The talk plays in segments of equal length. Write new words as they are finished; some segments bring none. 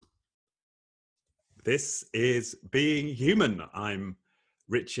This is Being Human. I'm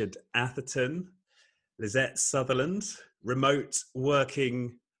Richard Atherton, Lizette Sutherland, remote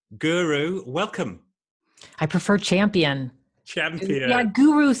working guru. Welcome. I prefer champion. Yeah, Champion.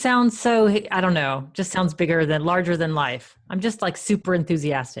 guru sounds so, I don't know, just sounds larger than life. I'm just like super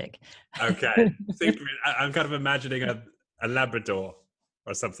enthusiastic. Okay. I'm kind of imagining a Labrador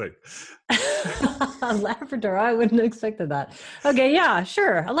or something. A Labrador, I wouldn't have expected that. Okay, yeah,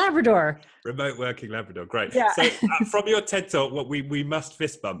 sure, a Labrador. Remote working Labrador, great. Yeah. So from your TED Talk, what we must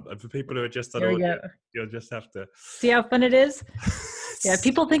fist bump. And for people who are just on There we audio, go. you'll just have to... See how fun it is? Yeah,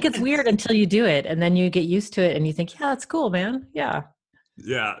 people think it's weird until you do it, and then you get used to it, and you think, yeah, that's cool, man. Yeah.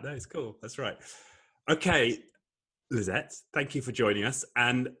 Yeah, that's cool. That's right. Okay, Lizette, thank you for joining us.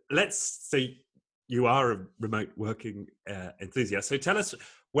 And let's say you are a remote working enthusiast. So tell us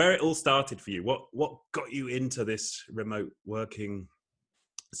where it all started for you. What got you into this remote working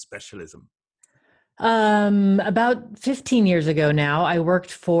specialism? About 15 years ago now, I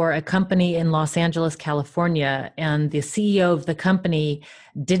worked for a company in Los Angeles, California, and the CEO of the company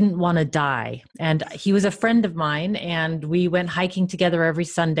didn't want to die. And he was a friend of mine, and we went hiking together every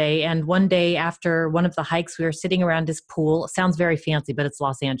Sunday. And one day after one of the hikes, we were sitting around his pool. It sounds very fancy, but it's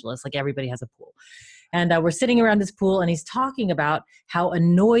Los Angeles. Like everybody has a pool. And we're sitting around his pool, and he's talking about how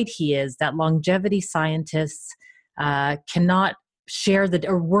annoyed he is that longevity scientists cannot share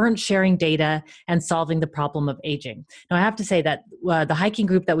or weren't sharing data and solving the problem of aging. Now, I have to say that the hiking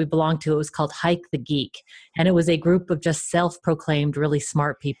group that we belonged to, it was called Hike the Geek. And it was a group of just self-proclaimed, really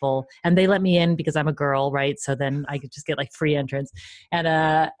smart people. And they let me in because I'm a girl, right? So then I could just get like free entrance.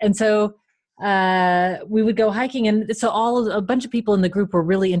 And so we would go hiking. And so a bunch of people in the group were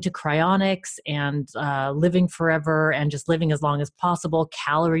really into cryonics and living forever and just living as long as possible,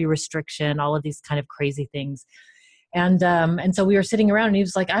 calorie restriction, all of these kind of crazy things. And so we were sitting around and he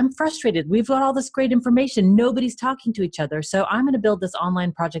was like, I'm frustrated. We've got all this great information. Nobody's talking to each other. So I'm going to build this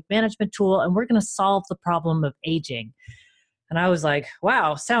online project management tool and we're going to solve the problem of aging. And I was like,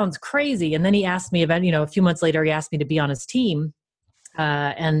 wow, sounds crazy. And then he asked me about, a few months later, he asked me to be on his team.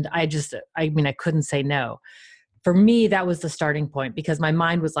 And I couldn't say no. For me, that was the starting point because my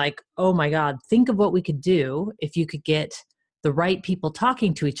mind was like, oh my God, think of what we could do if you could get the right people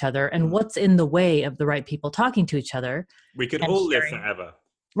talking to each other and what's in the way of the right people talking to each other. We could all live forever.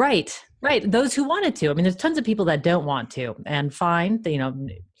 Right. Those who wanted to. I mean, there's tons of people that don't want to, and fine.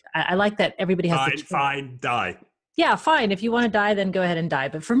 I like that everybody has the choice. Fine, die. Yeah, fine. If you want to die, then go ahead and die.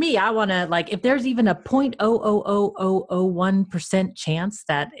 But for me, I want to, like, if there's even a 0.00001% chance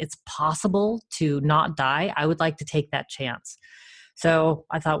that it's possible to not die, I would like to take that chance. So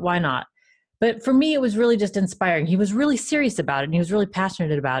I thought, why not? But for me, it was really just inspiring. He was really serious about it and he was really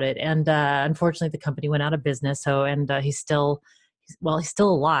passionate about it. And unfortunately, the company went out of business. He's still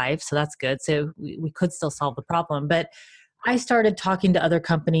alive. So that's good. So we could still solve the problem. But I started talking to other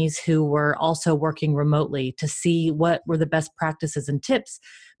companies who were also working remotely to see what were the best practices and tips,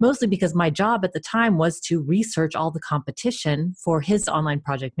 mostly because my job at the time was to research all the competition for his online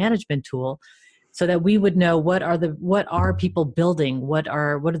project management tool so that we would know what are people building, what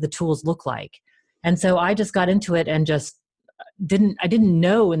do the tools look like. And so I just got into it and just didn't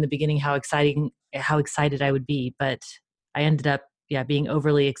know in the beginning how excited I would be, but I ended up being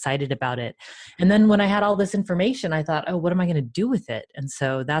overly excited about it. And then when I had all this information, I thought, oh, what am I going to do with it? And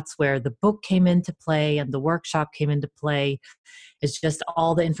so that's where the book came into play and the workshop came into play. It's just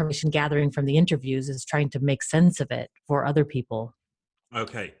all the information gathering from the interviews is trying to make sense of it for other people.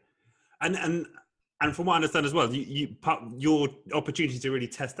 Okay. And from what I understand as well, your opportunity to really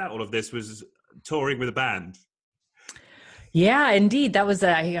test out all of this was touring with a band. Yeah, indeed. That was,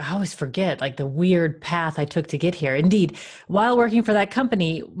 I always forget, like the weird path I took to get here. Indeed, while working for that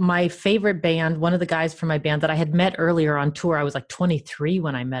company, my favorite band, one of the guys from my band that I had met earlier on tour, I was like 23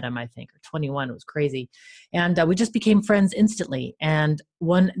 when I met him, I think, or 21. It was crazy. And we just became friends instantly. And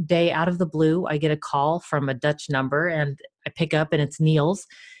one day out of the blue, I get a call from a Dutch number and I pick up and it's Niels.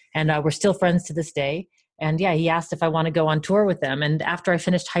 And we're still friends to this day. And yeah, he asked if I want to go on tour with them. And after I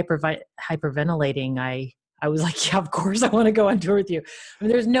finished hyperventilating, I was like, yeah, of course I want to go on tour with you. I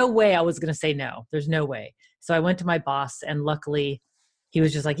mean, there's no way I was going to say no. There's no way. So I went to my boss and luckily he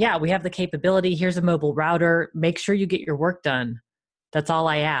was just like, yeah, we have the capability. Here's a mobile router. Make sure you get your work done. That's all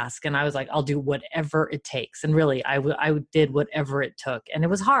I ask. And I was like, I'll do whatever it takes. And really, I did whatever it took. And it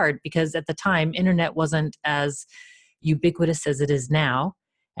was hard because at the time, internet wasn't as ubiquitous as it is now.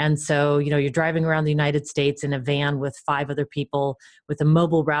 And so, you're driving around the United States in a van with 5 other people with a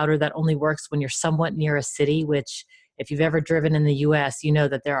mobile router that only works when you're somewhat near a city, which if you've ever driven in the US, you know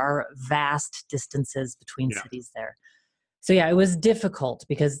that there are vast distances between cities there. So yeah, it was difficult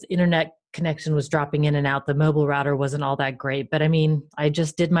because internet connection was dropping in and out. The mobile router wasn't all that great, but I mean, I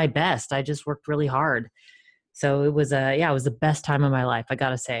just did my best. I just worked really hard. So it was it was the best time of my life. I got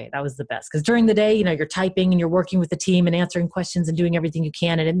to say that was the best. Cause during the day, you're typing and you're working with the team and answering questions and doing everything you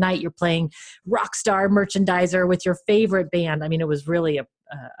can. And at night you're playing Rockstar Merchandiser with your favorite band. I mean, it was really a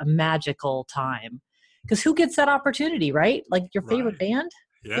magical time, because who gets that opportunity, right? Like your favorite band.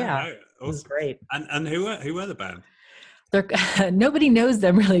 Yeah. No, awesome. It was great. And who were the band? Nobody knows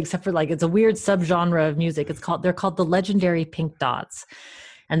them really, except for it's a weird subgenre of music. They're called the Legendary Pink Dots.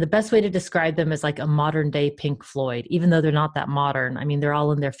 And the best way to describe them is like a modern day Pink Floyd, even though they're not that modern. I mean, they're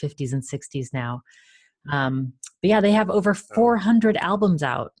all in their 50s and 60s now. But yeah, they have over 400 albums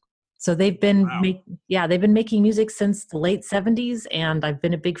out. So they've been, they've been making music since the late 70s. And I've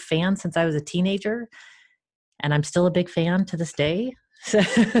been a big fan since I was a teenager. And I'm still a big fan to this day. So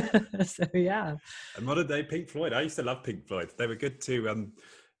yeah. A modern day Pink Floyd. I used to love Pink Floyd. They were good to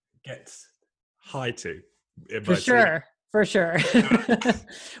get high to. For sure.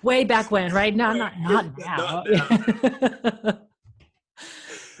 Way back when, right? No, not now.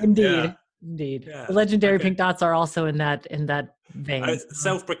 Indeed. Yeah. The Legendary Pink Dots are also in that vein.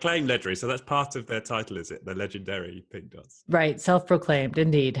 Self-proclaimed legendary, so that's part of their title, is it? The Legendary Pink Dots. Right, self-proclaimed,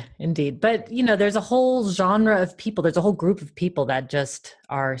 indeed. But there's a whole genre of people. There's a whole group of people that just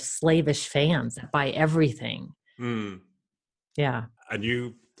are slavish fans that buy everything. Yeah. And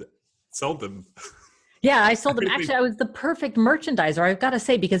you sold them. Yeah, I sold them. Actually, I was the perfect merchandiser, I've got to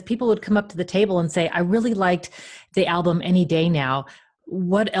say, because people would come up to the table and say, I really liked the album Any Day Now.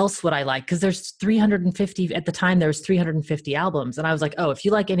 What else would I like? Because there's 350, at the time there was 350 albums. And I was like, oh, if you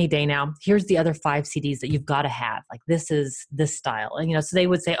like Any Day Now, here's the other 5 CDs that you've got to have. Like, this is this style. And, so they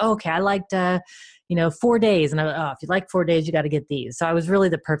would say, oh, okay, I liked, 4 Days. And if you like 4 Days, you got to get these. So I was really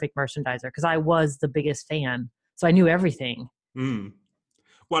the perfect merchandiser because I was the biggest fan. So I knew everything.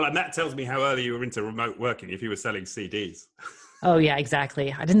 Well, and that tells me how early you were into remote working, if you were selling CDs. Oh, yeah,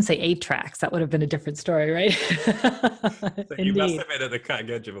 exactly. I didn't say 8 tracks. That would have been a different story, right? So you must have been at the cutting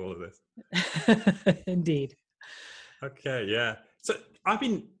edge of all of this. Indeed. Okay, yeah. So we're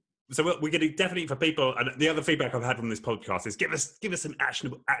going to definitely, for people, and the other feedback I've had from this podcast is give us some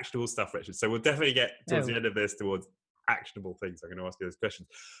actionable stuff, Richard. So we'll definitely get towards the end of this towards actionable things. I'm going to ask you those questions.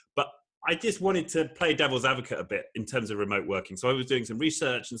 But I just wanted to play devil's advocate a bit in terms of remote working. So I was doing some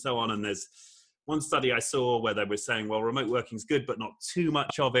research and so on, and there's one study I saw where they were saying, well, remote working is good, but not too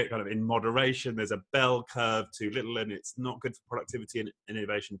much of it, kind of in moderation. There's a bell curve, too little, and it's not good for productivity and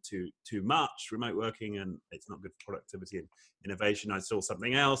innovation too much, remote working, and it's not good for productivity and innovation. I saw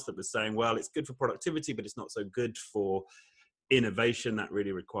something else that was saying, well, it's good for productivity, but it's not so good for innovation. That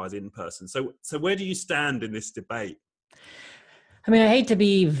really requires in-person. So where do you stand in this debate? I mean, I hate to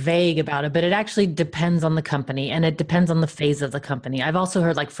be vague about it, but it actually depends on the company and it depends on the phase of the company. I've also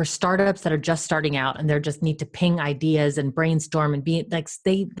heard for startups that are just starting out and they just need to ping ideas and brainstorm and be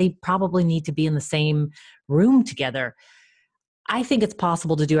they probably need to be in the same room together. I think it's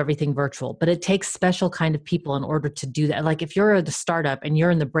possible to do everything virtual, but it takes special kind of people in order to do that. Like if you're at the startup and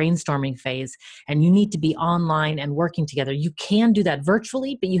you're in the brainstorming phase and you need to be online and working together, you can do that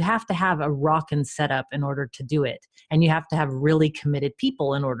virtually, but you have to have a rockin' setup in order to do it. And you have to have really committed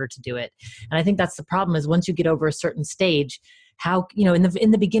people in order to do it. And I think that's the problem is once you get over a certain stage, how, in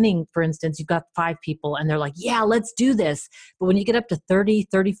the beginning, for instance, you've got 5 people and they're like, yeah, let's do this. But when you get up to 30,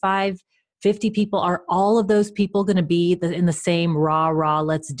 35, 50 people, are all of those people going to be in the same raw,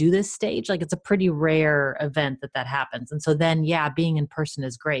 let's do this stage? It's a pretty rare event that happens. And so then, being in person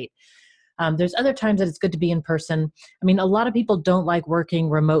is great. There's other times that it's good to be in person. I mean, a lot of people don't like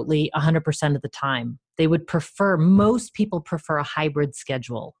working remotely 100% of the time. Most people prefer a hybrid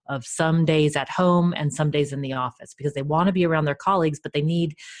schedule of some days at home and some days in the office because they want to be around their colleagues, but they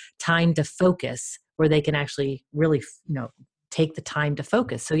need time to focus where they can actually really, take the time to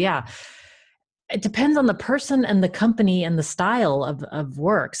focus. So it depends on the person and the company and the style of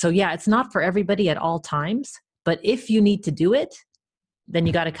work. So it's not for everybody at all times, but if you need to do it, then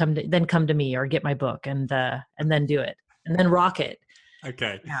you got to come to me or get my book and then do it and then rock it.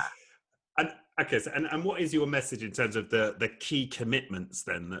 Okay. Yeah. And what is your message in terms of the key commitments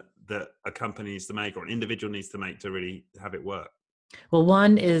then that a company needs to make or an individual needs to make to really have it work? Well,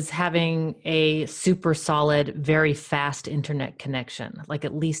 one is having a super solid, very fast internet connection, like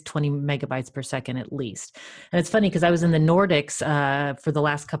at least 20 megabytes per second at least. And it's funny because I was in the Nordics for the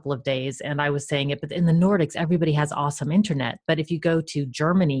last couple of days and I was saying it, but in the Nordics, everybody has awesome internet. But if you go to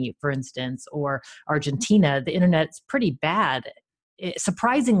Germany, for instance, or Argentina, the internet's pretty bad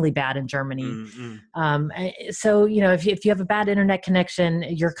surprisingly bad in Germany. Mm-hmm. So, if you have a bad internet connection,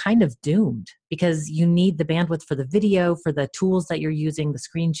 you're kind of doomed because you need the bandwidth for the video, for the tools that you're using, the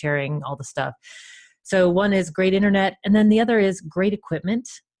screen sharing, all the stuff. So one is great internet, and then the other is great equipment.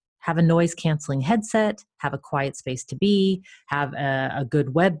 Have a noise canceling headset, have a quiet space to be, have a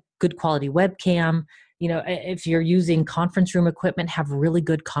good quality webcam. If you're using conference room equipment, have really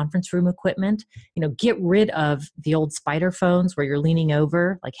good conference room equipment. Get rid of the old spider phones where you're leaning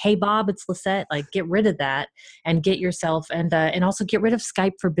over, like, "Hey Bob, it's Lisette." Like, get rid of that and get yourself, and also get rid of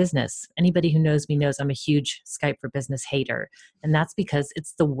Skype for Business. Anybody who knows me knows I'm a huge Skype for Business hater, and that's because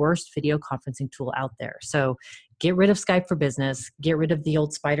it's the worst video conferencing tool out there. So get rid of Skype for Business, get rid of the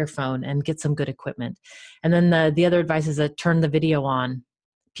old spider phone, and get some good equipment. And then the other advice is that turn the video on.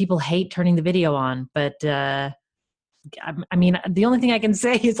 People hate turning the video on, but the only thing I can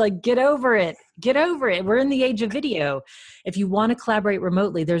say is, like, get over it. Get over it. We're in the age of video. If you want to collaborate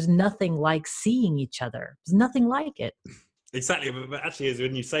remotely, there's nothing like seeing each other. There's nothing like it. Exactly. But actually,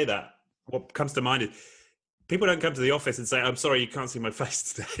 when you say that, what comes to mind is people don't come to the office and say, "I'm sorry, you can't see my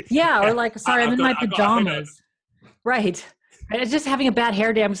face today." Yeah, or like, "Sorry, I'm in my pajamas." Right. It's just having a bad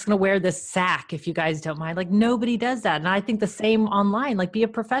hair day. I'm just going to wear this sack if you guys don't mind. Like, nobody does that. And I think the same online, like, be a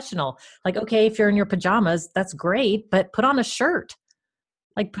professional. Like, okay, if you're in your pajamas, that's great, but put on a shirt.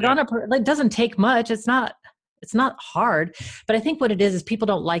 Like, it doesn't take much. It's not hard. But I think what it is people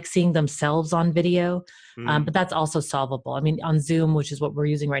don't like seeing themselves on video. But that's also solvable. I mean, on Zoom, which is what we're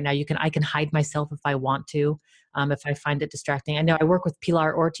using right now, I can hide myself if I want to. If I find it distracting. I know I work with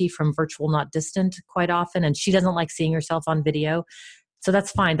Pilar Orti from Virtual Not Distant quite often, and she doesn't like seeing herself on video. So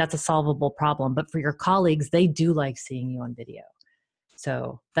that's fine. That's a solvable problem. But for your colleagues, they do like seeing you on video.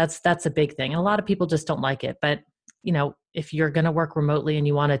 So that's a big thing. And a lot of people just don't like it. But, if you're going to work remotely and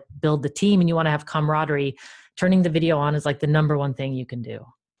you want to build the team and you want to have camaraderie, turning the video on is like the number one thing you can do.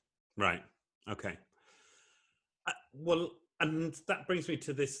 Right. Okay. Well, and that brings me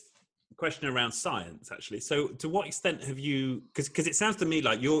to this question around science, actually. So to what extent have you, because it sounds to me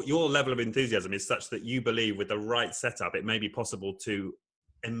like your level of enthusiasm is such that you believe with the right setup it may be possible to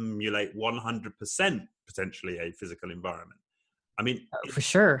emulate 100% potentially a physical environment. I mean, for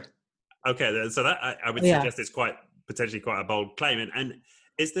sure. Okay, so that I would suggest it's potentially quite a bold claim. And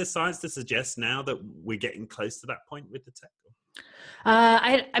is there science to suggest now that we're getting close to that point with the tech?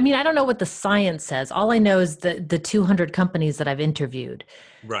 I don't know what the science says. All I know is the 200 companies that I've interviewed.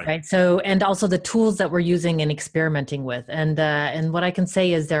 Right. So, and also the tools that we're using and experimenting with. And what I can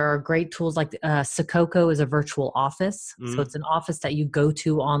say is there are great tools like Sococo is a virtual office. Mm-hmm. So it's an office that you go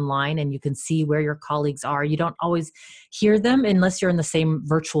to online and you can see where your colleagues are. You don't always hear them unless you're in the same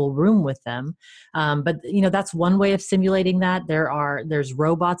virtual room with them. But that's one way of simulating that. There's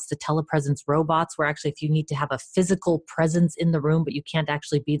robots, the telepresence robots, where actually if you need to have a physical presence in the room, but you can't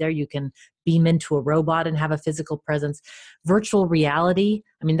actually be there, you can beam into a robot and have a physical presence. Virtual reality,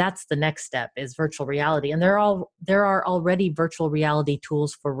 that's the next step, is virtual reality. And there are already virtual reality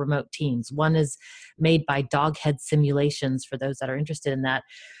tools for remote teams. One is made by Doghead Simulations, for those that are interested in that.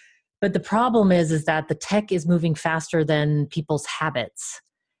 But the problem is that the tech is moving faster than people's habits.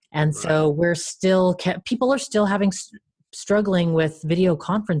 And so people are still struggling with video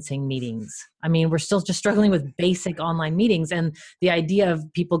conferencing meetings. We're still just struggling with basic online meetings. And the idea of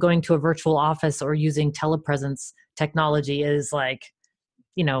people going to a virtual office or using telepresence technology is like,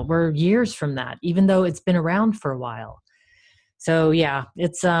 we're years from that, even though it's been around for a while. So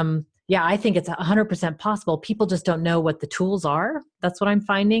it's, I think it's 100% possible. People just don't know what the tools are. That's what I'm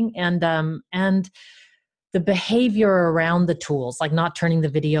finding. And the behavior around the tools, like not turning the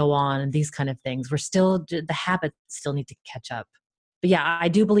video on and these kind of things, the habits still need to catch up. But I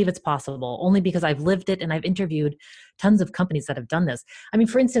do believe it's possible, only because I've lived it and I've interviewed tons of companies that have done this.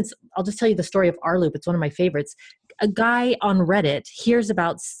 For instance, I'll just tell you the story of R-Loop. It's one of my favorites. A guy on Reddit hears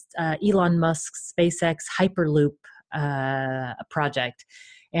about Elon Musk's SpaceX Hyperloop project,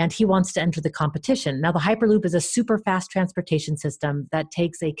 and he wants to enter the competition. Now, the Hyperloop is a super fast transportation system that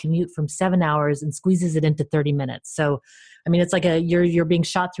takes a commute from 7 hours and squeezes it into 30 minutes. So, it's like you're being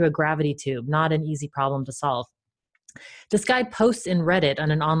shot through a gravity tube, not an easy problem to solve. This guy posts in Reddit,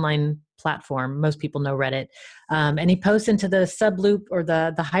 on an online platform. Most people know Reddit. And he posts into the subloop or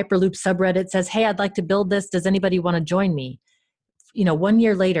the Hyperloop subreddit, says, "Hey, I'd like to build this. Does anybody want to join me?" 1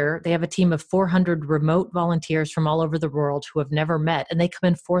 year later, they have a team of 400 remote volunteers from all over the world who have never met, and they come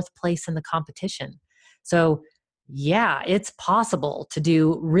in 4th place in the competition. So it's possible to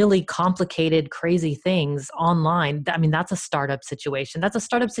do really complicated, crazy things online. That's a startup situation. That's a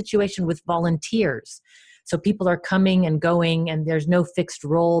startup situation with volunteers. So people are coming and going, and there's no fixed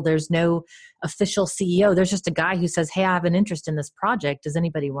role. There's no official CEO. There's just a guy who says, hey, I have an interest in this project. Does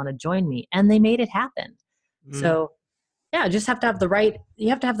anybody want to join me? And they made it happen. So yeah, just have to have the right, you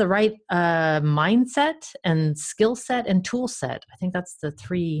have to have the right mindset and skill set and tool set. I think that's the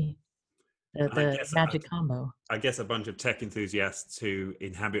three, the magic combo. I guess a bunch of tech enthusiasts who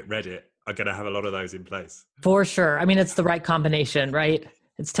inhabit Reddit are going to have a lot of those in place. For sure. I mean, it's the right combination, right?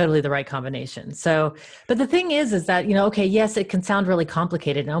 It's totally the right combination. So, but the thing is that, okay, yes, it can sound really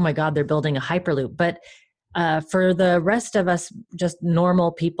complicated. And oh my God, they're building a Hyperloop. But for the rest of us, just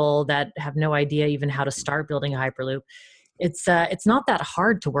normal people that have no idea even how to start building a Hyperloop, it's not that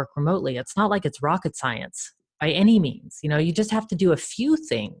hard to work remotely. It's not like it's rocket science by any means. You just have to do a few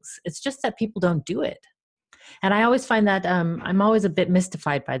things. It's just that people don't do it. And I always find that I'm always a bit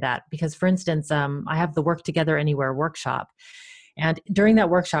mystified by that because, for instance, I have the Work Together Anywhere workshop. And during that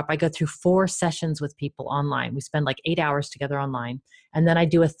workshop, I go through 4 sessions with people online. We spend like 8 hours together online. And then I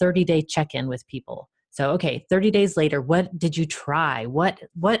do a 30-day check-in with people. So, okay, 30 days later, what did you try? What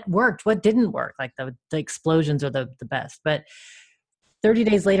worked? What didn't work? Like the explosions are the best. But 30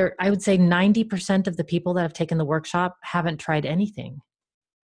 days later, I would say 90% of the people that have taken the workshop haven't tried anything.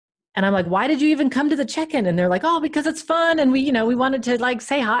 And I'm like, why did you even come to the check-in? And they're like, oh, because it's fun. And we wanted to like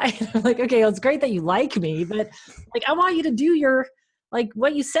say hi. I'm like, okay, well, it's great that you like me, but like, I want you to do your, like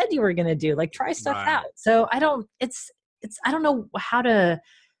what you said you were going to do, like try stuff out. So I don't know how to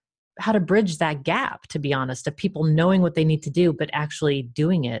bridge that gap, to be honest, of people knowing what they need to do, but actually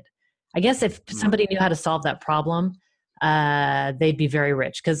doing it. I guess if somebody knew how to solve that problem, they'd be very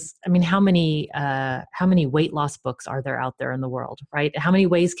rich. Because I mean, how many weight loss books are there out there in the world, right? How many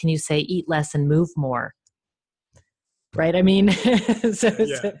ways can you say eat less and move more, right? I mean,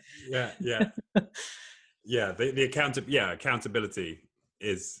 the accountability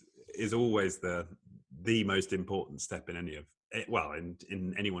is always the most important step in any of it. Well,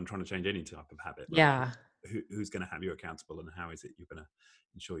 in anyone trying to change any type of habit. Yeah. Who's going to have you accountable, and how is it you're going to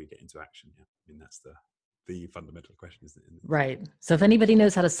ensure you get into action? Yeah, I mean that's the fundamental question, isn't it? Right. So if anybody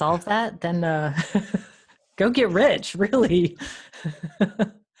knows how to solve that, then go get rich, really.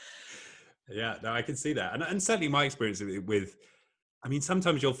 Yeah, no, I can see that. And certainly my experience with, I mean,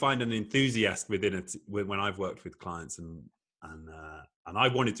 sometimes you'll find an enthusiast within it when I've worked with clients and I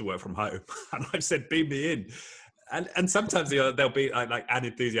wanted to work from home and I've said, beam me in. And sometimes there'll be like an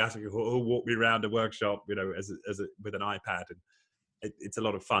enthusiast who'll walk me around a workshop, as with an iPad, and it's a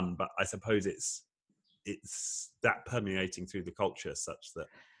lot of fun, but I suppose it's that permeating through the culture such that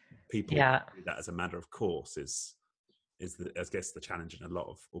people do that as a matter of course is I guess the challenge in a lot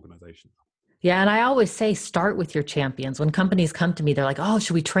of organizations. Yeah. And I always say, start with your champions. When companies come to me, they're like, oh,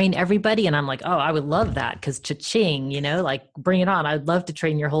 should we train everybody? And I'm like, oh, I would love that. Because cha-ching, like bring it on. I'd love to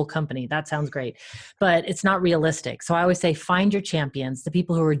train your whole company. That sounds great. But it's not realistic. So I always say, find your champions, the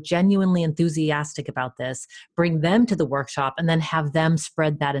people who are genuinely enthusiastic about this, bring them to the workshop, and then have them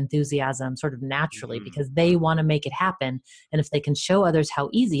spread that enthusiasm sort of naturally because they want to make it happen. And if they can show others how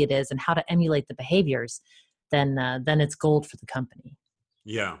easy it is and how to emulate the behaviors, then it's gold for the company.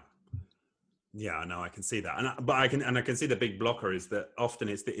 Yeah. Yeah, no, I can see that, but I can see the big blocker is that often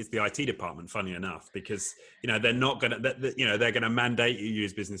it's the IT department. Funny enough, because they're not going to, they're going to mandate you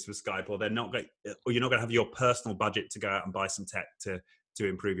use Business for Skype, or you're not going to have your personal budget to go out and buy some tech to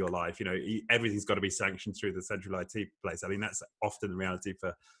improve your life. Everything's got to be sanctioned through the central IT place. I mean, that's often the reality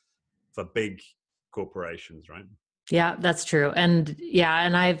for big corporations, right? Yeah, that's true, and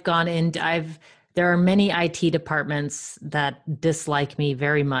there are many IT departments that dislike me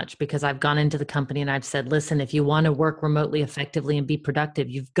very much because I've gone into the company and I've said, listen, if you want to work remotely effectively and be productive,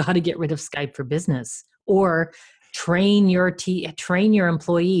 you've got to get rid of Skype for Business, or train your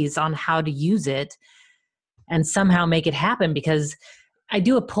employees on how to use it and somehow make it happen. Because I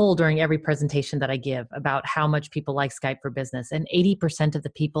do a poll during every presentation that I give about how much people like Skype for Business, and 80% of the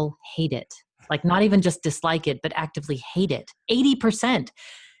people hate it. Like not even just dislike it, but actively hate it. 80%.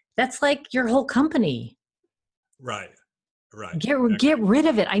 That's like your whole company. Right. Get rid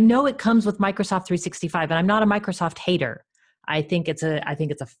of it. I know it comes with Microsoft 365, and I'm not a Microsoft hater. I think it's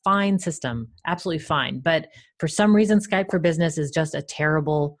a fine system, absolutely fine. But for some reason, Skype for Business is just a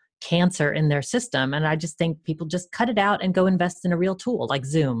terrible cancer in their system, and I just think people just cut it out and go invest in a real tool like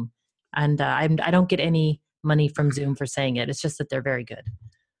Zoom. And I don't get any money from Zoom for saying it. It's just that they're very good.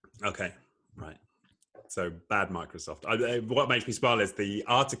 Okay, right. So bad Microsoft. What makes me smile is the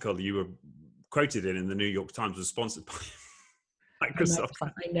article you were quoted in the New York Times was sponsored by Microsoft.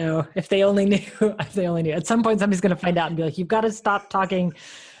 I know. If they only knew. At some point, somebody's going to find out and be like, "You've got to stop talking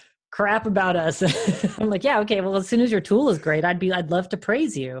crap about us." I'm like, "Yeah, okay. Well, as soon as your tool is great, I'd love to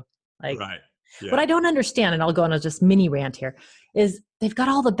praise you." Like, right. Yeah. What I don't understand, and I'll go on a just mini rant here, is they've got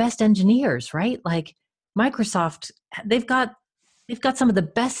all the best engineers, right? Like Microsoft, they've got some of the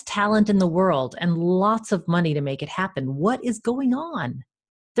best talent in the world and lots of money to make it happen. What is going on?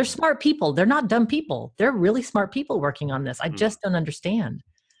 They're smart people. They're not dumb people. They're really smart people working on this. I just don't understand.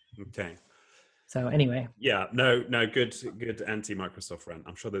 Okay. So anyway. Yeah, no, good anti-Microsoft rant.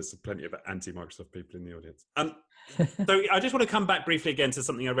 I'm sure there's plenty of anti-Microsoft people in the audience. So I just want to come back briefly again to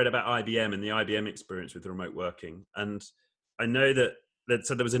something I read about IBM and the IBM experience with remote working. And I know that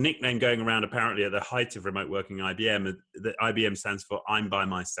so there was a nickname going around apparently at the height of remote working IBM, that IBM stands for I'm by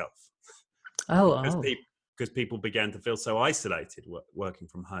myself. Because people began to feel so isolated working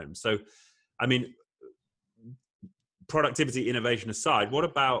from home. So, I mean, productivity, innovation aside, what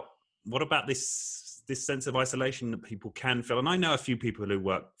about this sense of isolation that people can feel? And I know a few people who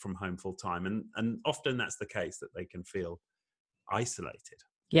work from home full time, and often that's the case, that they can feel isolated.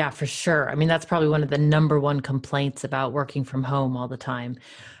 Yeah, for sure. I mean, that's probably one of the number one complaints about working from home all the time.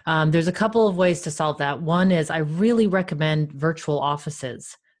 There's a couple of ways to solve that. One is I really recommend virtual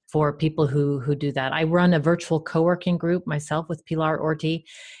offices for people who do that. I run a virtual co-working group myself with Pilar Orti,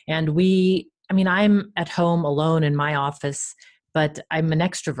 and I'm at home alone in my office, but I'm an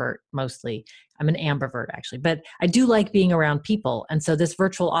extrovert mostly. I'm an ambivert actually, but I do like being around people. And so this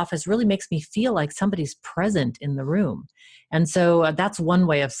virtual office really makes me feel like somebody's present in the room. And so that's one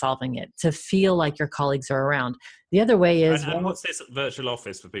way of solving it, to feel like your colleagues are around. The other way is... And what's this virtual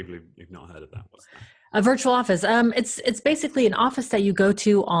office for people who've not heard of that? What's that? A virtual office. It's basically an office that you go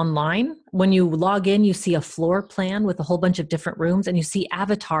to online. When you log in, you see a floor plan with a whole bunch of different rooms, and you see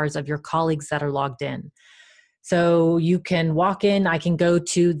avatars of your colleagues that are logged in. So you can walk in, I can go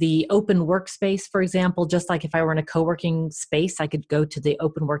to the open workspace, for example, just like if I were in a co-working space, I could go to the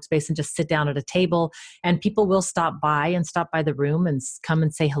open workspace and just sit down at a table, and people will stop by the room and come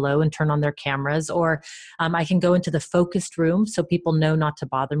and say hello and turn on their cameras. Or I can go into the focused room so people know not to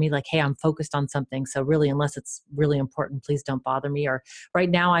bother me, like, hey, I'm focused on something. So really, unless it's really important, please don't bother me. Or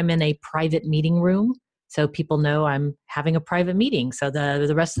right now I'm in a private meeting room, so people know I'm having a private meeting. So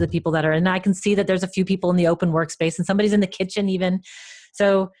the rest of the people that are in, I can see that there's a few people in the open workspace, and somebody's in the kitchen even.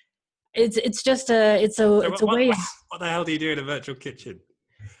 So it's a way. What the hell do you do in a virtual kitchen?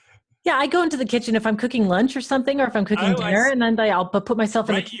 Yeah, I go into the kitchen if I'm cooking lunch or something, or if I'm cooking dinner, and then I'll put myself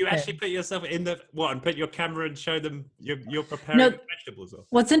in the kitchen. You actually put yourself in and put your camera and show them you're preparing vegetables.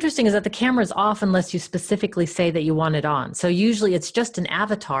 What's interesting is that the camera's off unless you specifically say that you want it on. So usually it's just an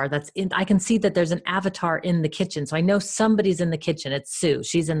avatar that's in. I can see that there's an avatar in the kitchen, so I know somebody's in the kitchen. It's Sue.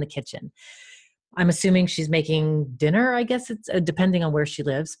 She's in the kitchen. I'm assuming she's making dinner, I guess it's depending on where she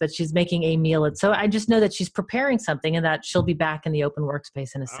lives, but she's making a meal. So I just know that she's preparing something and that she'll be back in the open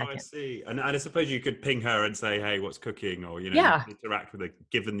workspace in a second. I see. And I suppose you could ping her and say, hey, what's cooking? Or, interact with her,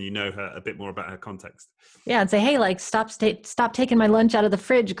 given you know her a bit more about her context. Yeah, and say, hey, like, stop taking my lunch out of the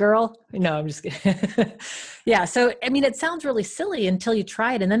fridge, girl. No, I'm just kidding. Yeah, so, I mean, it sounds really silly until you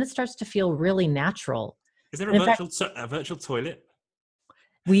try it, and then it starts to feel really natural. Is there a virtual toilet?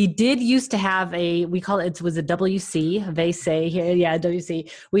 We did used to have we call it was a WC, they say here. Yeah,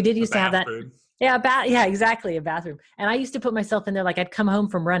 WC. We did used to have that. Yeah, yeah, exactly. A bathroom. And I used to put myself in there, like I'd come home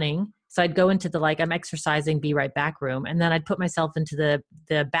from running. So I'd go into the, like, I'm exercising, be right back room. And then I'd put myself into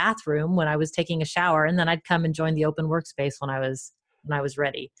the bathroom when I was taking a shower. And then I'd come and join the open workspace when I was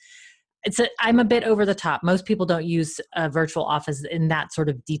ready. I'm a bit over the top. Most people don't use a virtual office in that sort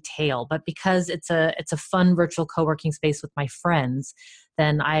of detail, but because it's a fun virtual co-working space with my friends,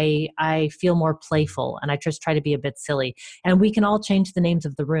 then I feel more playful, and I just try to be a bit silly. And we can all change the names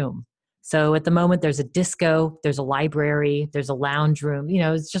of the room. So at the moment, there's a disco, there's a library, there's a lounge room.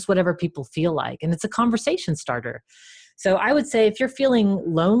 It's just whatever people feel like, and it's a conversation starter. So I would say if you're feeling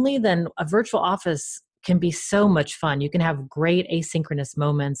lonely, then a virtual office can be so much fun. You can have great asynchronous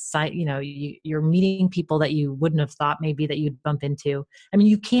moments. You're meeting people that you wouldn't have thought maybe that you'd bump into. I mean,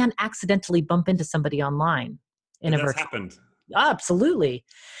 you can accidentally bump into somebody online in a virtual. Happened. Absolutely.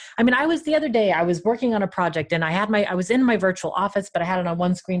 I mean, the other day I was working on a project, and I was in my virtual office, but I had it on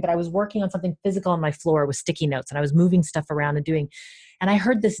one screen, but I was working on something physical on my floor with sticky notes, and I was moving stuff around and I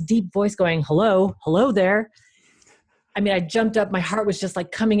heard this deep voice going, hello there. I mean, I jumped up. My heart was just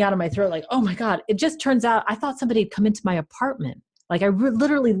like coming out of my throat. Like, oh my God. It just turns out I thought somebody had come into my apartment. Like I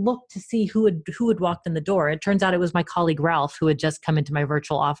literally looked to see who had walked in the door. It turns out it was my colleague, Ralph, who had just come into my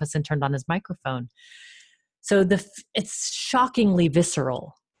virtual office and turned on his microphone. So it's shockingly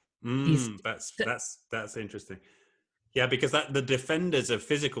visceral. That's interesting. Yeah, because the defenders of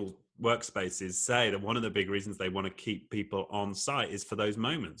physical workspaces say that one of the big reasons they want to keep people on site is for those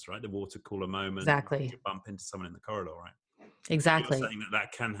moments, right? The water cooler moment. Exactly. You bump into someone in the corridor, right? You're Exactly. saying that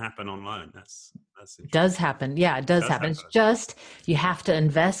that can happen online. That's Does interesting. happen. Yeah, it does Does happen. It's happen. just you have to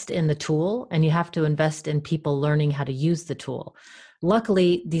invest in the tool and you have to invest in people learning how to use the tool.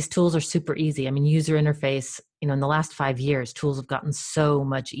 Luckily, these tools are super easy. I mean, user interface, in the last 5 years, tools have gotten so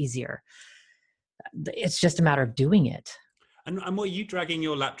much easier. It's just a matter of doing it. And were you dragging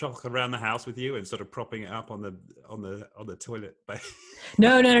your laptop around the house with you and sort of propping it up on the toilet?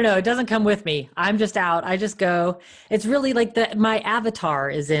 No, no, no, no. It doesn't come with me. I'm just out. I just go. It's really like my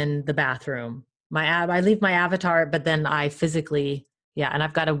avatar is in the bathroom. I leave my avatar, but then I physically, yeah, and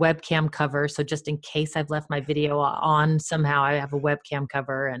I've got a webcam cover. So just in case I've left my video on somehow, I have a webcam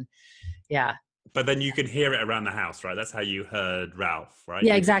cover and yeah. But then you can hear it around the house, right? That's how you heard Ralph, right? Yeah, You were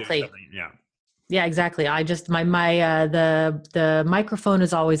doing exactly. something, yeah. Yeah, exactly. I just the microphone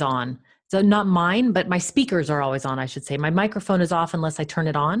is always on. So not mine, but my speakers are always on, I should say. My microphone is off unless I turn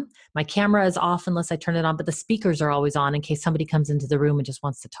it on. My camera is off unless I turn it on, but the speakers are always on in case somebody comes into the room and just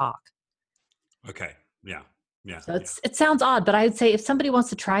wants to talk. Okay. Yeah. Yeah. So Yeah. it sounds odd, but I would say if somebody wants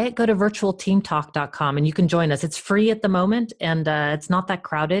to try it, go to virtualteamtalk.com and you can join us. It's free at the moment and it's not that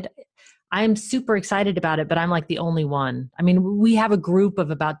crowded. I'm super excited about it, but I'm like the only one. I mean, we have a group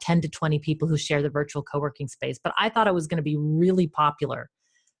of about 10 to 20 people who share the virtual co-working space, but I thought it was going to be really popular.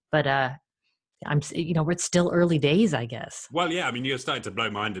 But it's still early days, I guess. Well, yeah. I mean, you're starting to blow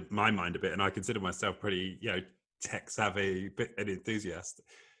my mind a bit, and I consider myself pretty, tech savvy, bit an enthusiast.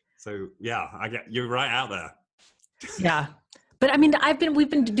 So yeah, you're right out there. Yeah. But I mean, we've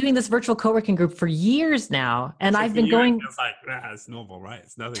been doing this virtual co-working group for years now, and So I've for been you, it going feels like it's normal, right?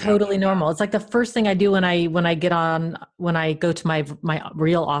 It's nothing out totally normal. It's like the first thing I do when I go to my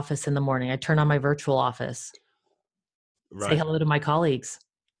real office in the morning. I turn on my virtual office, there. say Right. hello to my colleagues.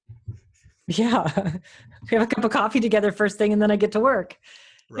 Yeah. We have a cup of coffee together first thing, and then I get to work.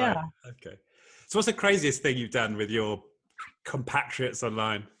 Right. Yeah. Okay. So what's the craziest thing you've done with your compatriots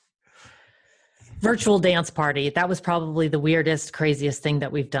online? Virtual dance party. That was probably the weirdest, craziest thing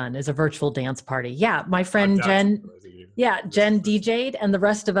that we've done is a virtual dance party. Yeah. My I'm friend dancing Jen, for those of you. yeah, Jen DJ'd and the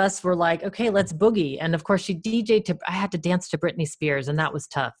rest of us were like, okay, let's boogie. And of course she DJ'd I had to dance to Britney Spears and that was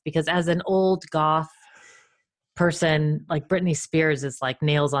tough because as an old goth person, like Britney Spears is like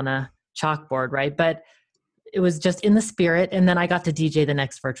nails on a chalkboard, right? But it was just in the spirit. And then I got to DJ the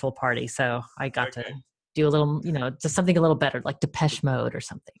next virtual party. So I got to Okay. do a little, just something a little better, like Depeche Mode or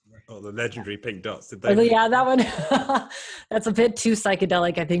something. Oh, the legendary Pink Dots. Did Oh, they? yeah, that one. That's a bit too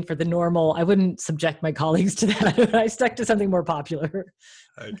psychedelic, I think, for the normal. I wouldn't subject my colleagues to that. I stuck to something more popular.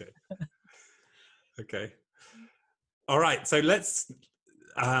 Okay. Okay. All right. So let's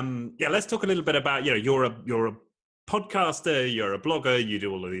talk a little bit about, you're a podcaster, you're a blogger, you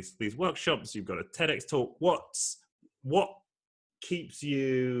do all of these workshops, you've got a TEDx talk. What keeps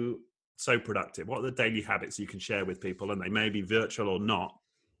you so productive? What are the daily habits you can share with people, and they may be virtual or not,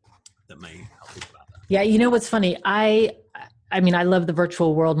 that may help people out there? Yeah, you know what's funny? I mean, I love the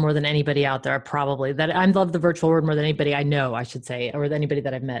virtual world more than anybody out there, probably. That I love the virtual world more than anybody I know, I should say, or anybody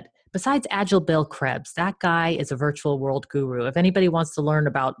that I've met. Besides Agile Bill Krebs, that guy is a virtual world guru. If anybody wants to learn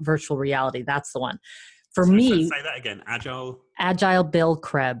about virtual reality, that's the one. For me, say that again. Agile Bill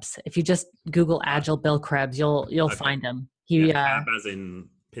Krebs. If you just Google Agile Bill Krebs, you'll Okay. find him. Crab as in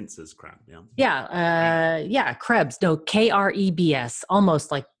pincers crab. Yeah, Krebs. No, Krebs.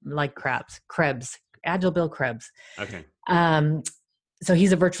 Almost like crabs. Krebs. Agile Bill Krebs. Okay. So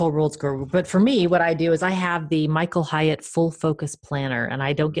he's a virtual worlds guru. But for me, what I do is I have the Michael Hyatt Full Focus Planner, and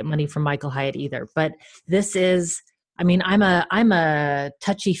I don't get money from Michael Hyatt either. But this is, I mean, I'm a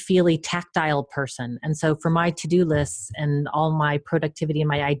touchy-feely, tactile person. And so for my to-do lists and all my productivity and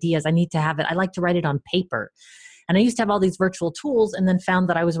my ideas, I need to have it. I like to write it on paper. And I used to have all these virtual tools and then found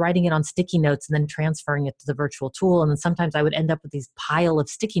that I was writing it on sticky notes and then transferring it to the virtual tool. And then sometimes I would end up with these pile of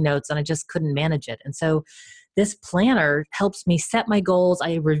sticky notes and I just couldn't manage it. And so this planner helps me set my goals.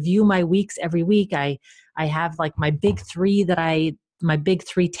 I review my weeks every week. I have like my big three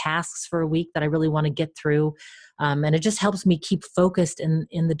tasks for a week that I really want to get through. And it just helps me keep focused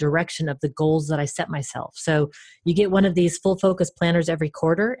in the direction of the goals that I set myself. So you get one of these full focus planners every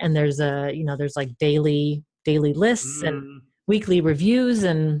quarter, and there's like daily lists and weekly reviews,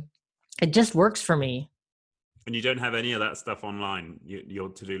 and it just works for me. And you don't have any of that stuff online. Your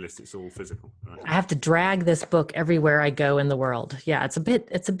to-do list, it's all physical. Right? I have to drag this book everywhere I go in the world. Yeah, it's a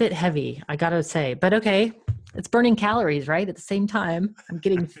bit heavy, I gotta say. But okay, it's burning calories, right? At the same time, I'm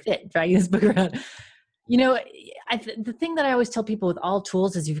getting fit dragging this book around. The thing that I always tell people with all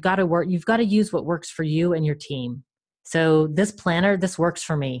tools is you've got to use what works for you and your team. So this planner, this works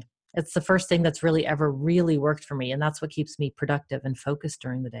for me. It's the first thing that's really ever really worked for me. And that's what keeps me productive and focused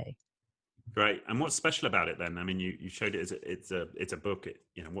during the day. Great. And what's special about it then? I mean, you showed it as it's a book.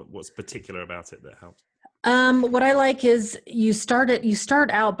 What's particular about it that helps? What I like is you start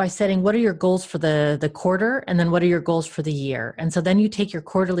out by setting what are your goals for the quarter, and then what are your goals for the year. And so then you take your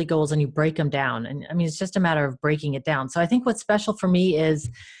quarterly goals and you break them down. And I mean, it's just a matter of breaking it down. So I think what's special for me is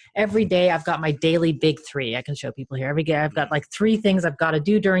every day I've got my daily big three. I can show people here. Every day I've got like 3 things I've got to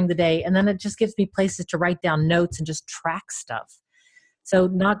do during the day. And then it just gives me places to write down notes and just track stuff. So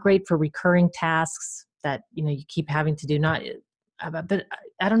not great for recurring tasks that, you keep having to do, but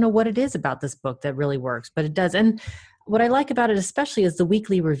I don't know what it is about this book that really works, but it does. And what I like about it especially is the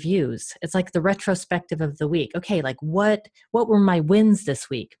weekly reviews. It's like the retrospective of the week. Okay, like what were my wins this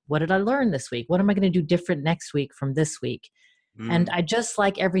week? What did I learn this week? What am I going to do different next week from this week? And I just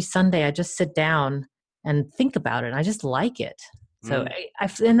like every Sunday, I just sit down and think about it. I just like it. So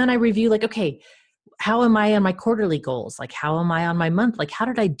and then I review like, okay, how am I on my quarterly goals? Like, how am I on my month? Like, how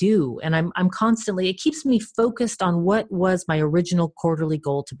did I do? And I'm constantly, it keeps me focused on what was my original quarterly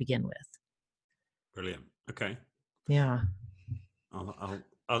goal to begin with. Brilliant. Okay. Yeah.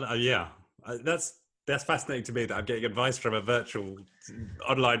 Yeah. That's fascinating to me that I'm getting advice from a virtual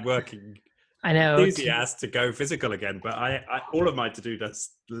online working I know enthusiast to go physical again. But I all of my to-do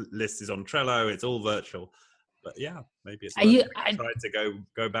list is on Trello. It's all virtual. But yeah, maybe it's worth trying to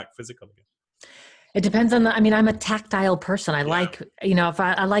go back physical again. It depends on I'm a tactile person. I like, if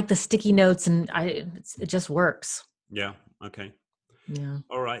I like the sticky notes and it just works. Yeah. Okay. Yeah.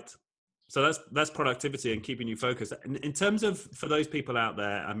 All right. So that's productivity and keeping you focused. In terms of, for those people out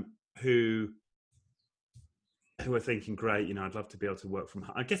there who are thinking, great, I'd love to be able to work from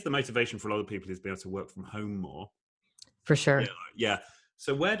home. I guess the motivation for a lot of people is to be able to work from home more. For sure. Yeah.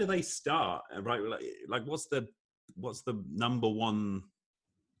 So where do they start? Right. Like what's the number one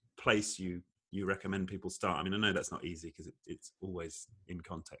place you recommend people start? I mean, I know that's not easy because it's always in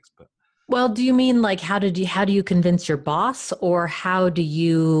context, but. Well, do you mean like how do you convince your boss, or how do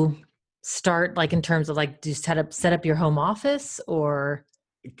you start, like in terms of like, do you set up your home office, or?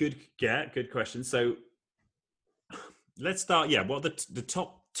 Good question. So let's start. Yeah. What are the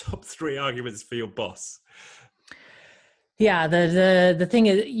top 3 arguments for your boss? Yeah. The thing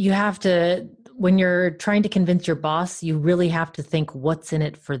is, you have to, when you're trying to convince your boss, you really have to think what's in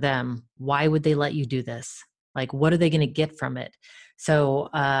it for them. Why would they let you do this? Like, what are they going to get from it? So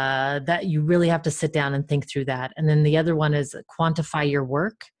that you really have to sit down and think through that. And then the other one is quantify your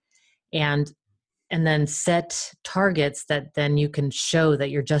work, and then set targets that then you can show that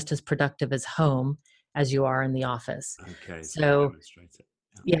you're just as productive as home as you are in the office. Okay. So demonstrate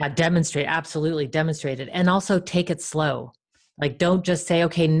it. demonstrate, absolutely demonstrate it. And also take it slow. Like, don't just say,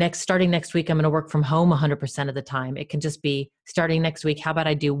 okay, starting next week, I'm going to work from home 100% of the time. It can just be starting next week. How about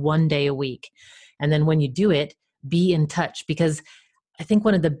I do 1 day a week? And then when you do it, be in touch, because I think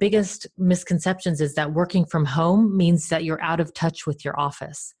one of the biggest misconceptions is that working from home means that you're out of touch with your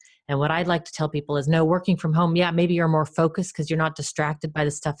office. And what I'd like to tell people is, no, working from home, maybe you're more focused because you're not distracted by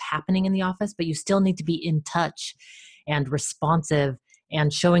the stuff happening in the office, but you still need to be in touch and responsive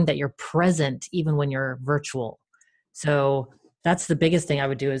and showing that you're present even when you're virtual. So that's the biggest thing I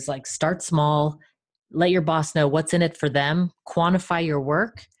would do, is like start small, let your boss know what's in it for them, quantify your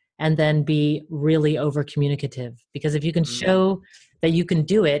work, and then be really over communicative. Because if you can show that you can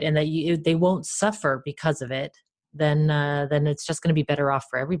do it and that they won't suffer because of it, then it's just going to be better off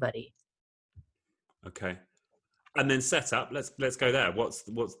for everybody. Okay. And then setup. Let's go there. What's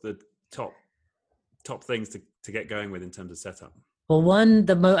the top things to get going with in terms of setup? Well,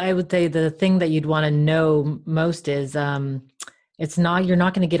 I would say the thing that you'd want to know most is you're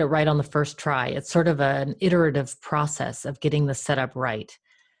not going to get it right on the first try. It's sort of an iterative process of getting the setup right.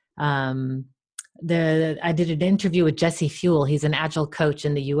 I did an interview with Jesse Fuel. He's an agile coach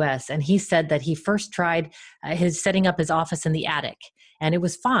in the US. And he said that he first tried setting up his office in the attic, and it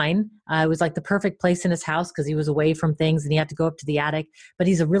was fine. It was like the perfect place in his house because he was away from things and he had to go up to the attic, but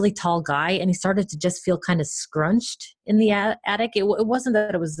he's a really tall guy and he started to just feel kind of scrunched in the attic. It wasn't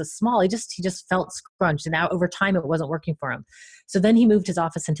that it was small. He just felt scrunched, and now over time it wasn't working for him. So then he moved his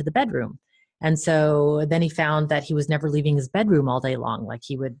office into the bedroom. And so then he found that he was never leaving his bedroom all day long. Like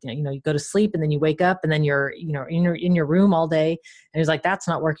he would, you go to sleep and then you wake up and then you're, in your room all day. And he was like, that's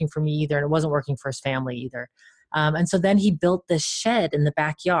not working for me either. And it wasn't working for his family either. And so then he built this shed in the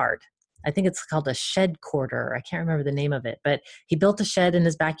backyard. I think it's called a shed quarter. I can't remember the name of it, but he built a shed in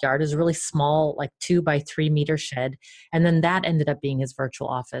his backyard. It was a really small, like 2 by 3 meter shed. And then that ended up being his virtual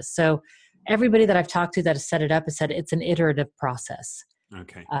office. So everybody that I've talked to that has set it up has said it's an iterative process.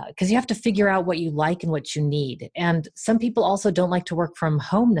 Okay. Because you have to figure out what you like and what you need. And some people also don't like to work from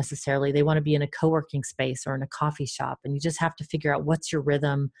home necessarily. They want to be in a co-working space or in a coffee shop. And you just have to figure out what's your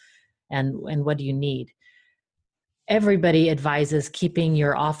rhythm and what do you need. Everybody advises keeping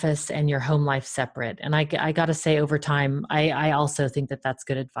your office and your home life separate. And I got to say, over time, I also think that that's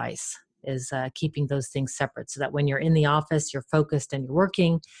good advice, is keeping those things separate, so that when you're in the office, you're focused and you're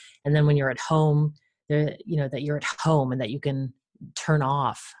working. And then when you're at home, that you're at home and that you can turn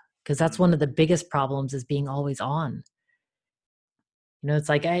off, because that's one of the biggest problems, is being always on. It's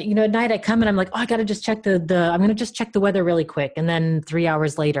like, at night I come and I'm like, oh, I got to just check I'm going to just check the weather really quick. And then 3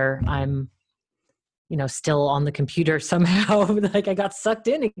 hours later, I'm still on the computer somehow. Like I got sucked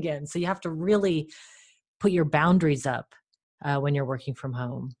in again. So you have to really put your boundaries up when you're working from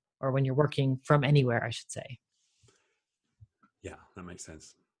home, or when you're working from anywhere, I should say. Yeah, that makes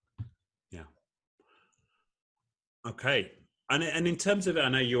sense. Yeah. Okay. And in terms of, I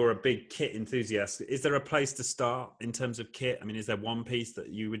know you're a big kit enthusiast. Is there a place to start in terms of kit? I mean, is there one piece that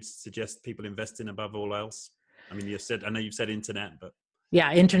you would suggest people invest in above all else? I mean, I know you've said internet, but.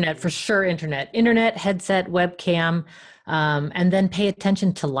 Yeah, internet, for sure. Internet, headset, webcam, and then pay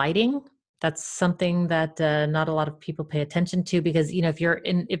attention to lighting. That's something that not a lot of people pay attention to, because,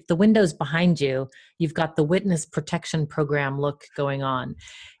 if the window's behind you, you've got the witness protection program look going on.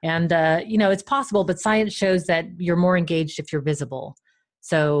 And, it's possible, but science shows that you're more engaged if you're visible.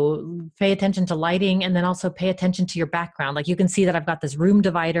 So pay attention to lighting, and then also pay attention to your background. Like you can see that I've got this room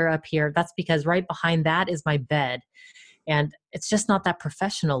divider up here. That's because right behind that is my bed. And it's just not that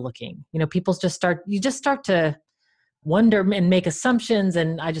professional looking. People you just start to wonder and make assumptions.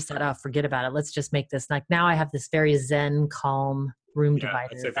 And I just thought, oh, forget about it. Let's just make this, like, now I have this very zen, calm room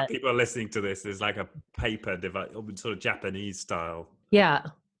divider. So for people listening to this, there's like a paper divider, sort of Japanese style. Yeah.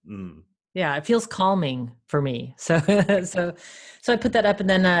 Mm. Yeah, it feels calming for me. So I put that up, and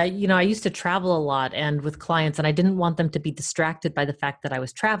then I used to travel a lot and with clients, and I didn't want them to be distracted by the fact that I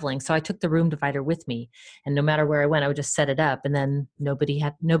was traveling. So I took the room divider with me, and no matter where I went, I would just set it up, and then nobody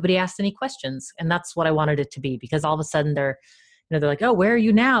asked any questions. And that's what I wanted it to be, because all of a sudden they're like, oh, where are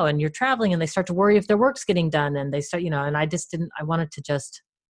you now? And you're traveling, and they start to worry if their work's getting done, and they start, and I wanted to just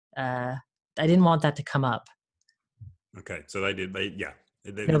I didn't want that to come up. Okay, so it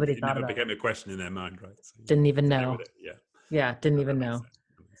never became a question in their mind, right? So didn't even know. Didn't even know.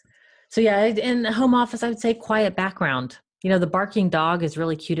 So yeah, in the home office, I would say quiet background. The barking dog is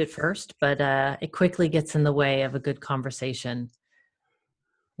really cute at first, but it quickly gets in the way of a good conversation.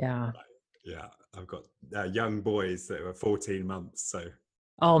 Yeah. Right. Yeah, I've got young boys that were 14 months. So.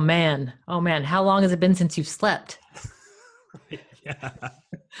 Oh man, how long has it been since you've slept? Yeah,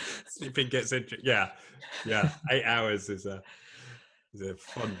 sleeping gets interesting. Yeah, 8 hours is a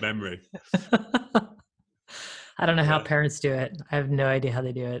fond memory. I don't know how parents do it. I have no idea how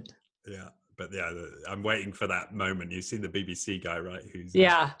they do it. Yeah, but I'm waiting for that moment. You've seen the BBC guy, right? Who's being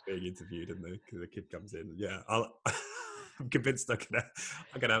interviewed, and the kid comes in. Yeah, I'm convinced I'm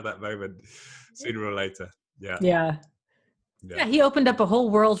gonna have that moment sooner or later. Yeah. Yeah, he opened up a whole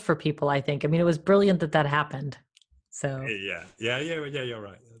world for people, I think. I mean, it was brilliant that happened. So yeah, you're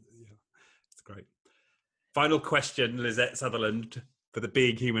right. Yeah, it's great. Final question, Lisette Sutherland, for the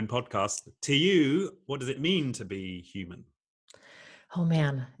Being Human podcast. To you, what does it mean to be human? Oh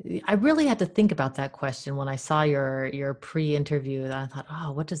man, I really had to think about that question when I saw your pre-interview. I thought,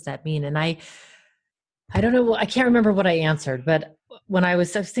 oh, what does that mean? And I don't know. I can't remember what I answered, but when I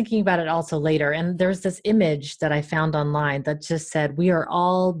was thinking about it also later, and there's this image that I found online that just said, "We are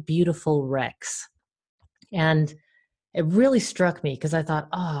all beautiful wrecks," and it really struck me, because I thought,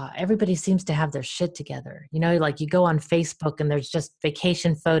 everybody seems to have their shit together. Like you go on Facebook and there's just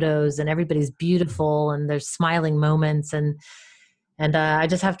vacation photos and everybody's beautiful and there's smiling moments. And I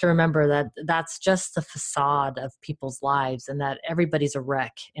just have to remember that that's just the facade of people's lives, and that everybody's a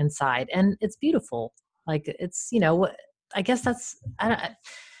wreck inside. And it's beautiful. Like it's, I guess that's,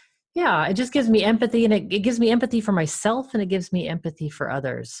 it just gives me empathy, and it gives me empathy for myself, and it gives me empathy for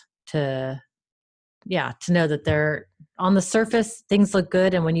others to know that they're on the surface, things look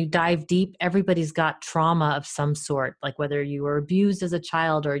good. And when you dive deep, everybody's got trauma of some sort, like whether you were abused as a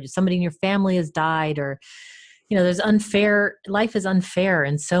child or somebody in your family has died, or, life is unfair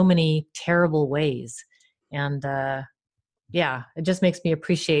in so many terrible ways. And, it just makes me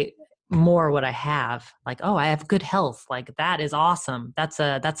appreciate more what I have. Like, oh, I have good health. Like that is awesome. That's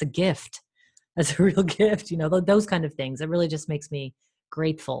a gift. That's a real gift, those kind of things. It really just makes me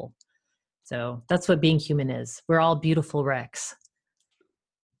grateful. So that's what being human is. We're all beautiful wrecks.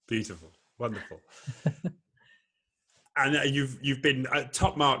 Beautiful. Wonderful. And you've been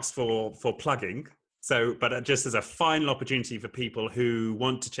top marks for plugging. So, but just as a final opportunity for people who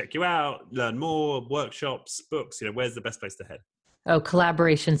want to check you out, learn more, workshops, books, where's the best place to head? Oh,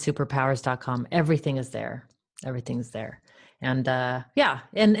 collaborationsuperpowers.com. Everything is there. Everything's there. And yeah,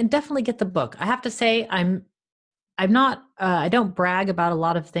 and definitely get the book. I have to say, I'm not, I don't brag about a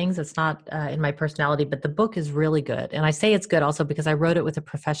lot of things. It's not in my personality, but the book is really good. And I say it's good also because I wrote it with a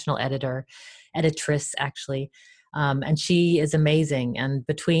professional editress actually. And she is amazing. And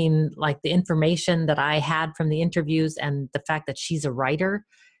between like the information that I had from the interviews and the fact that she's a writer,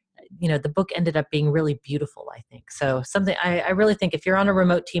 the book ended up being really beautiful, I think. So something I really think if you're on a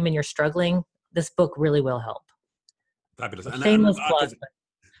remote team and you're struggling, this book really will help. Fabulous. A And shameless plug.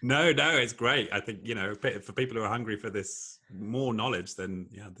 no, it's great. I think, for people who are hungry for this more knowledge, then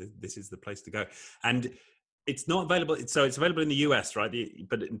yeah, this is the place to go. And it's not available. So it's available in the US, right?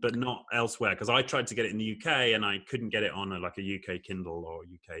 But not elsewhere. Because I tried to get it in the UK and I couldn't get it on a UK Kindle or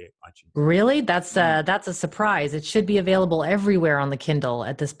UK iTunes. Really? That's a surprise. It should be available everywhere on the Kindle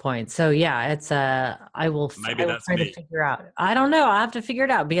at this point. So yeah, it's I will Maybe that's try me. to figure out. I don't know. I'll have to figure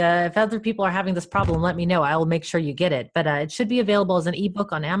it out. Because if other people are having this problem, let me know. I will make sure you get it. But it should be available as an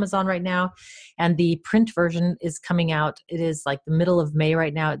ebook on Amazon right now, and the print version is coming out. It is like the middle of May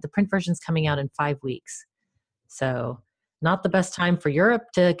right now. The print version is coming out in 5 weeks. So not the best time for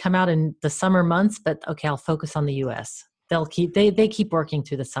Europe to come out in the summer months, but okay, I'll focus on the US. They keep working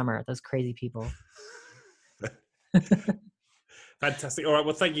through the summer, those crazy people. Fantastic. All right.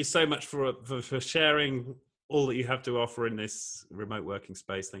 Well, thank you so much for sharing all that you have to offer in this remote working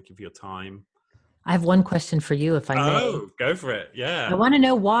space. Thank you for your time. I have one question for you, if I may. Oh, go for it. Yeah. I want to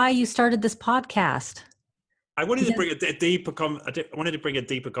know why you started this podcast. I wanted to bring a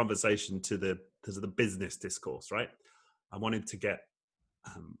deeper conversation to the business discourse, right? I wanted to get.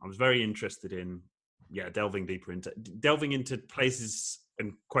 I was very interested in, delving into places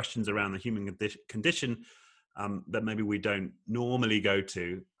and questions around the human condition that maybe we don't normally go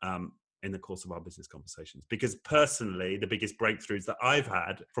to in the course of our business conversations. Because personally, the biggest breakthroughs that I've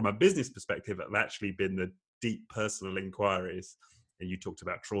had from a business perspective have actually been the deep personal inquiries. And you talked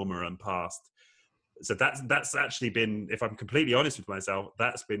about trauma and past. So that's actually been, if I'm completely honest with myself,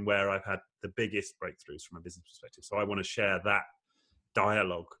 that's been where I've had the biggest breakthroughs from a business perspective. So I want to share that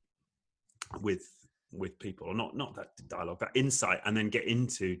dialogue with people, or not that dialogue, that insight, and then get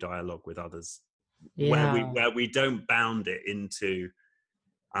into dialogue with others, where we don't bound it into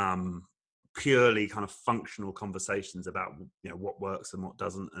purely kind of functional conversations about what works and what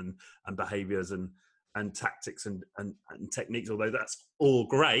doesn't, and behaviors and tactics and techniques, although that's all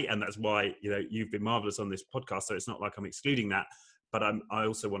great. And that's why, you've been marvelous on this podcast. So it's not like I'm excluding that, but I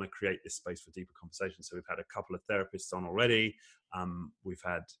also want to create this space for deeper conversation. So we've had a couple of therapists on already. We've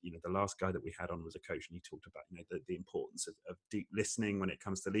had, the last guy that we had on was a coach, and he talked about, the importance of deep listening when it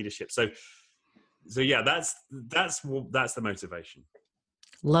comes to leadership. So yeah, that's the motivation.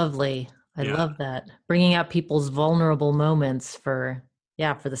 Lovely. I love that. Bringing out people's vulnerable moments for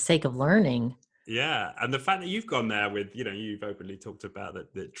the sake of learning. Yeah, and the fact that you've gone there with, you've openly talked about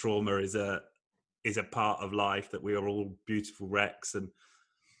that trauma is a part of life, that we are all beautiful wrecks. And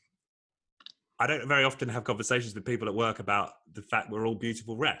I don't very often have conversations with people at work about the fact we're all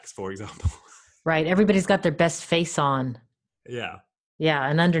beautiful wrecks, for example. Right. Everybody's got their best face on. Yeah. Yeah.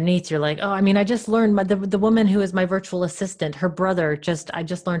 And underneath you're like, I just learned the woman who is my virtual assistant, her brother I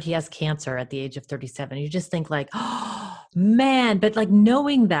just learned he has cancer at the age of 37. You just think like, oh man, but like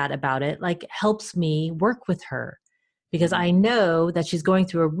knowing that about it, like helps me work with her, because I know that she's going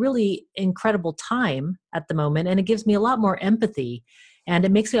through a really incredible time at the moment. And it gives me a lot more empathy, and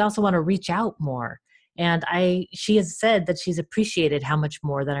it makes me also want to reach out more. And she has said that she's appreciated how much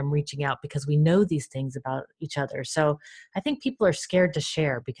more that I'm reaching out, because we know these things about each other. So I think people are scared to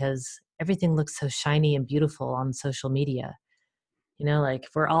share because everything looks so shiny and beautiful on social media. Like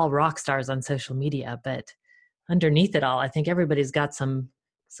we're all rock stars on social media, but underneath it all, I think everybody's got some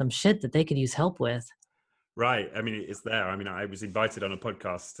shit that they could use help with. Right. I mean, it's there. I mean, I was invited on a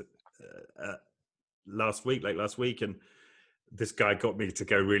podcast late last week, and this guy got me to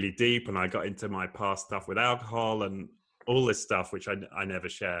go really deep, and I got into my past stuff with alcohol and all this stuff, which I never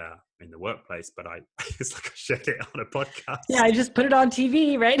share in the workplace, but it's like I shared it on a podcast. Yeah, I just put it on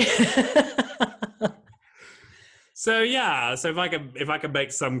TV, right? So yeah, so if I can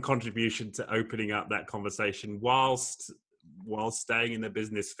make some contribution to opening up that conversation whilst staying in the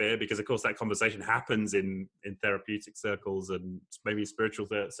business sphere, because of course that conversation happens in therapeutic circles and maybe spiritual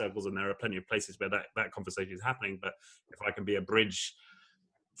circles, and there are plenty of places where that conversation is happening. But if I can be a bridge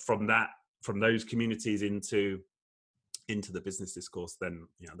from those communities into the business discourse, then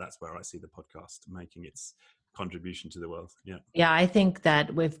that's where I see the podcast making its contribution to the world. Yeah, I think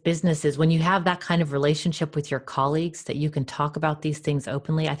that with businesses, when you have that kind of relationship with your colleagues, that you can talk about these things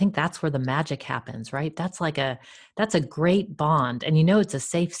openly, I think that's where the magic happens, right? That's a great bond, and it's a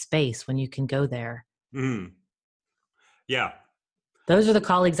safe space when you can go there. Yeah. Those are the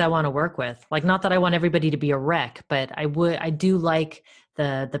colleagues I want to work with. Like, not that I want everybody to be a wreck, but I do like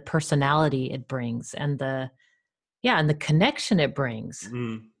the personality it brings and the connection it brings.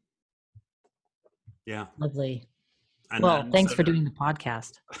 Mm, yeah. Lovely. Well, And thanks so for doing the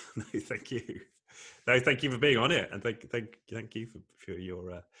podcast. no, thank you. No, thank you for being on it, and thank you for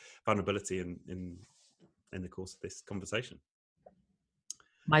your vulnerability in the course of this conversation.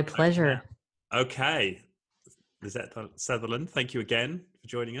 My pleasure. Okay. Lizette Sutherland, thank you again for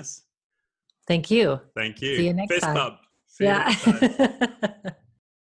joining us. Thank you. Thank See you. you next Fist time. bump. See you Yeah. next time.